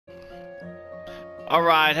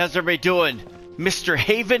Alright, how's everybody doing?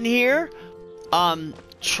 MrHayven here.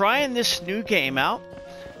 Trying this new game out.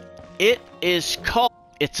 It's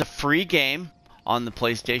a free game on the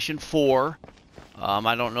PlayStation 4.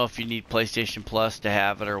 I don't know if you need PlayStation Plus to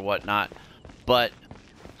have it or whatnot, but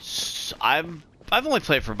I've only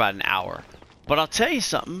played for about an hour. But I'll tell you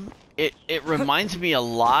something, it reminds me a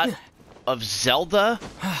lot of Zelda.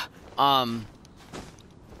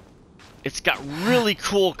 It's got really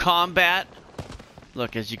cool combat.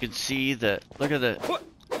 Look, as you can see, look at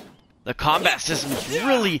the combat system is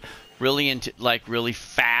really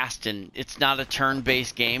fast, and it's not a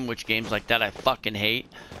turn-based game, which games like that I fucking hate.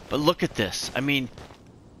 But look at this. I mean,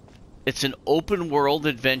 it's an open world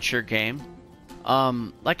adventure game.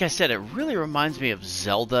 Like I said, it really reminds me of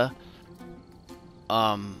Zelda.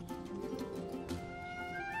 But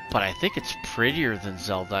I think it's prettier than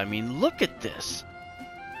Zelda. I mean, look at this.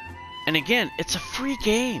 And again, it's a free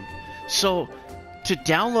game. So to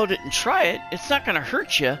download it and try it, it's not going to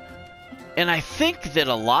hurt you. And I think that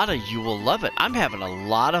a lot of you will love it. I'm having a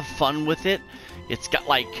lot of fun with it. It's got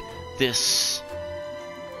like this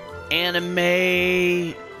anime,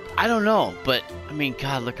 I don't know, but I mean,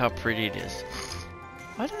 God, look how pretty it is.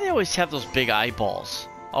 Why do they always have those big eyeballs?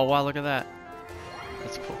 Oh wow, look at that.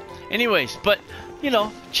 That's cool. Anyways, but you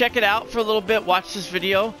know, check it out for a little bit, watch this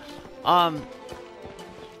video. I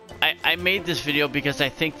made this video because I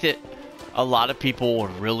think that a lot of people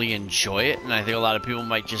would really enjoy it, and I think a lot of people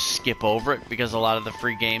might just skip over it because a lot of the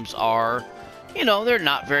free games are, you know, they're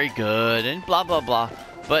not very good and blah blah blah.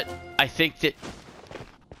 But I think that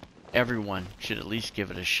everyone should at least give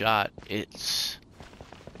it a shot. It's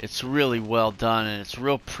really well done, and it's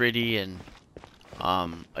real pretty, and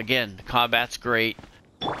again, the combat's great.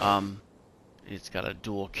 It's got a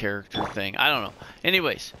dual character thing. I don't know.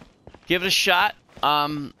 Anyways, give it a shot.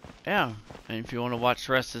 Yeah, and if you want to watch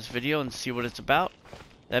the rest of this video and see what it's about,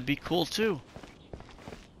 that'd be cool too.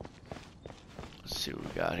 Let's see what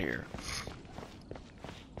we got here.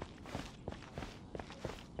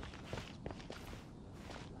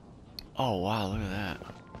 Oh wow, look at that.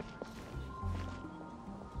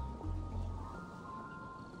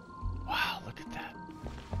 Wow, look at that.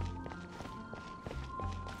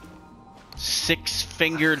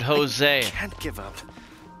 Six-fingered Jose. I can't give up.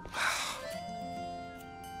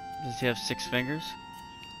 Does he have 6 fingers?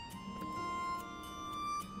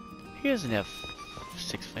 He doesn't have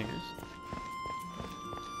 6 fingers.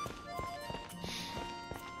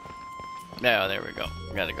 No, there we go.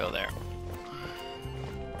 Gotta go there.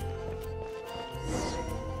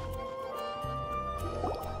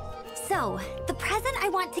 So, the present I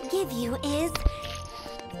want to give you is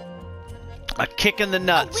a kick in the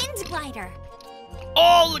nuts. A wind glider.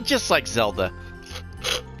 Oh, just like Zelda.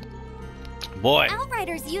 Boy.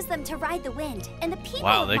 Outriders use them to ride the wind, and the people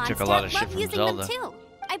wow, they of took a lot of Mondstadt shit love from using Zelda. them too.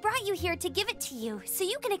 I brought you here to give it to you, so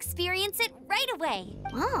you can experience it right away.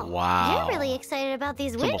 Oh, wow. You're really excited about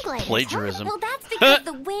these It's wind almost gliders, plagiarism. Well, that's because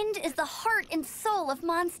the wind is the heart and soul of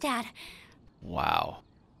Mondstadt. Wow.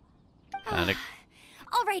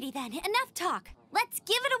 Alrighty then, enough talk. Let's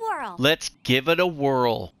give it a whirl. Let's give it a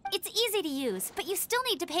whirl. It's easy to use, but you still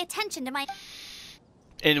need to pay attention to my...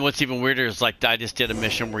 And what's even weirder is, like, I just did a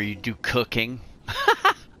mission where you do cooking.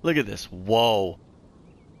 Look at this. Whoa.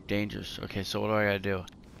 Dangerous. Okay, so what do I gotta do?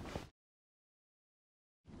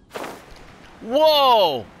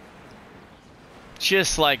 Whoa!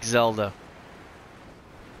 Just like Zelda.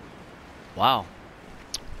 Wow.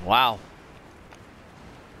 Wow.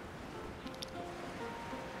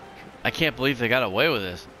 I can't believe they got away with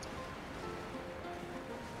this.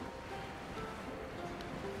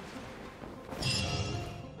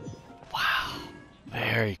 Wow.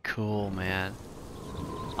 Very cool, man.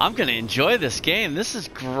 I'm gonna enjoy this game. This is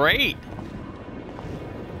great.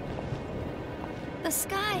 The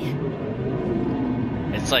sky.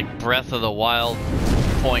 It's like Breath of the Wild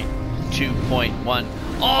 0.2.1.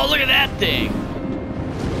 Oh, look at that thing!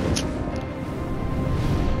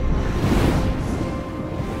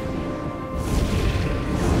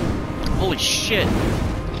 Holy shit.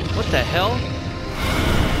 What the hell?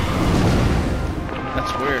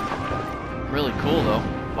 That's weird. Really cool though.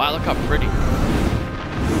 Wow, look how pretty.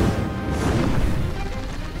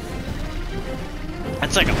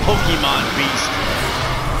 That's like a Pokemon beast.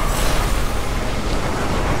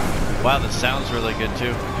 Wow, the sound's really good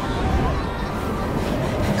too.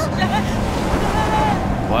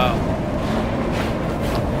 Wow.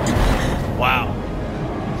 Wow.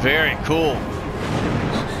 Very cool.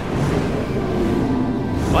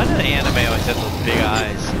 Why do the anime always have those big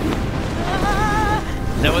eyes?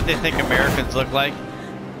 Is that what they think Americans look like?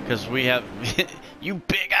 Because we have you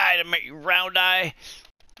big eye to make you round eye.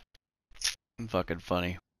 Fucking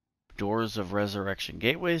funny. Doors of resurrection.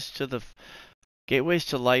 Gateways to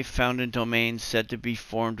life found in domains said to be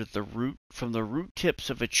formed from the root tips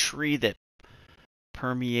of a tree that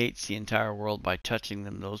permeates the entire world. By touching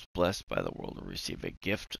them, those blessed by the world will receive a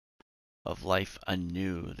gift of life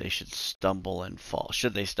anew. They should stumble and fall.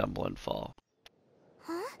 Should they stumble and fall?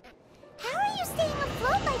 Huh? How are you staying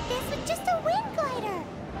afloat like this with just a wind glider?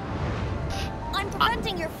 I'm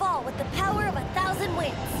preventing your fall with the power of 1,000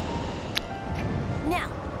 winds. Now,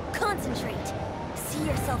 concentrate. See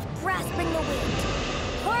yourself grasping the wind.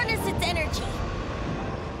 Harness its energy.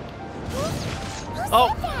 Who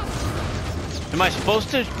said that? Am I supposed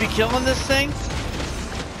to be killing this thing?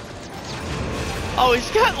 Oh,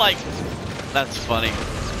 he's got like... That's funny.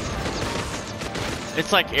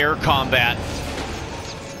 It's like air combat.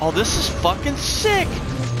 Oh, this is fucking sick.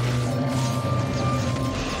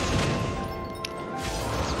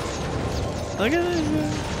 Look at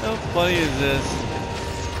this. How funny is this?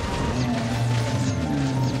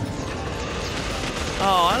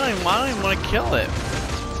 Oh, I don't even want to kill it.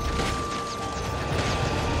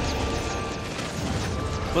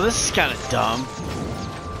 Well, this is kind of dumb.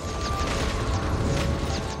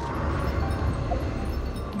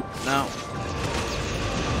 No.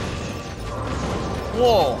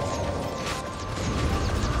 Whoa.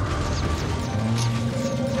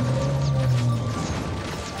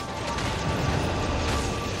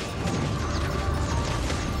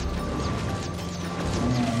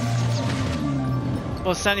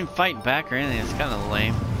 Well, it's not even fighting back or anything. It's kind of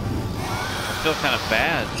lame. I feel kind of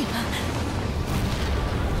bad.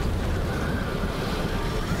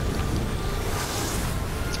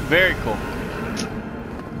 Very cool.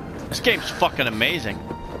 This game's fucking amazing.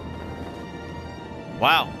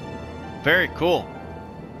 Wow. Very cool.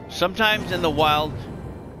 Sometimes in the wild,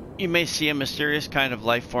 you may see a mysterious kind of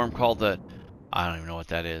life form called the... I don't even know what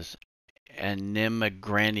that is.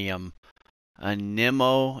 Anemogranium.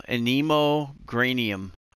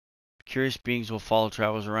 Anemogranium. Curious beings will follow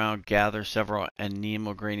travelers around, gather several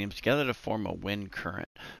anemograniums together to form a wind current.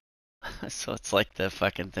 So it's like the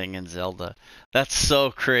fucking thing in Zelda. That's so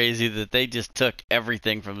crazy that they just took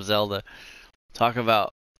everything from Zelda. Talk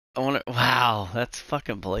about... Wow, that's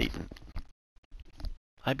fucking blatant.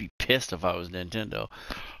 I'd be pissed if I was Nintendo.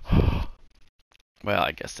 Well,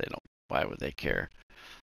 I guess they don't. Why would they care?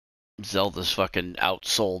 Zelda's fucking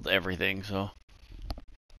outsold everything, so...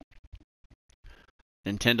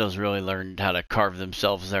 Nintendo's really learned how to carve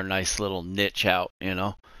themselves their nice little niche out, you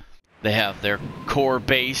know? They have their core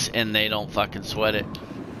base and they don't fucking sweat it.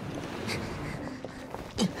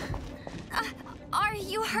 Are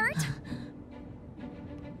you hurt?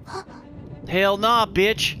 Hell nah,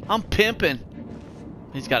 bitch. I'm pimping.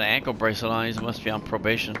 He's got an ankle bracelet on. He must be on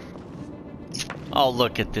probation. Oh,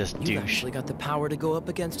 look at this douche. You've actually got the power to go up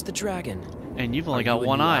against the dragon. And you've only got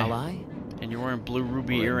one eye. Ally? And you're wearing blue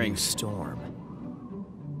ruby earrings. Storm.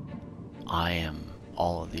 I am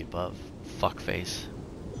all of the above. Fuckface.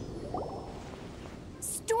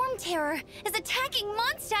 Storm Terror is attacking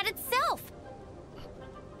Mondstadt itself!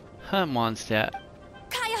 Huh, Mondstadt.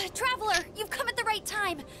 Kaya, Traveler, you've come at the right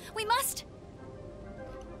time. We must...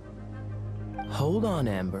 Hold on,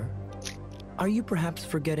 Amber. Are you perhaps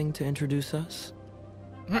forgetting to introduce us?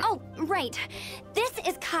 Oh, right. This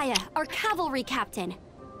is Kaya, our cavalry captain.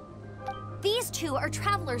 These two are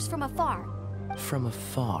travelers from afar. From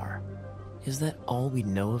afar? Is that all we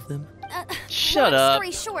know of them? Shut up.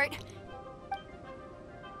 Long story short...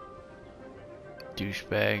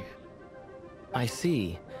 Douchebag. I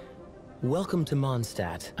see. Welcome to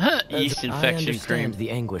Mondstadt. Yeast infection I understand cream.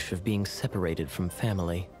 the anguish of being separated from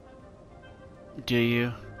family. Do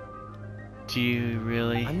you? Do you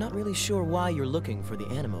really? I'm not really sure why you're looking for the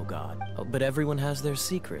Animo God, but everyone has their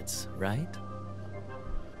secrets, right?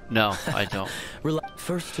 No, I don't.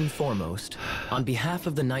 First and foremost, on behalf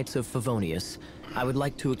of the Knights of Favonius, I would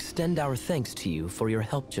like to extend our thanks to you for your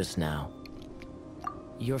help just now.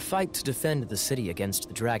 Your fight to defend the city against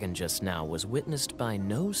the dragon just now was witnessed by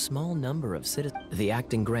no small number of citizens. The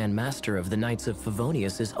acting Grand Master of the Knights of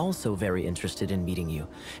Favonius is also very interested in meeting you,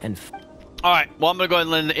 and... Alright, well I'm going to go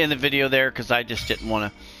ahead and end the video there because I just didn't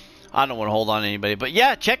want to... I don't want to hold on to anybody. But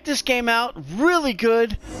yeah, check this game out. Really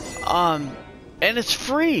good. And it's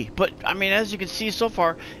free. But, I mean, as you can see so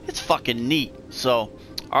far, it's fucking neat. So,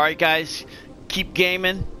 alright guys, keep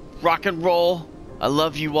gaming. Rock and roll. I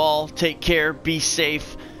love you all. Take care. Be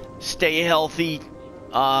safe. Stay healthy.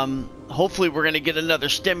 Hopefully we're going to get another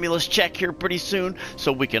stimulus check here pretty soon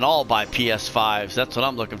so we can all buy PS5s. That's what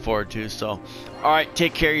I'm looking forward to. So, alright,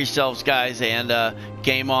 take care of yourselves, guys, and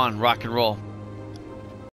game on. Rock and roll.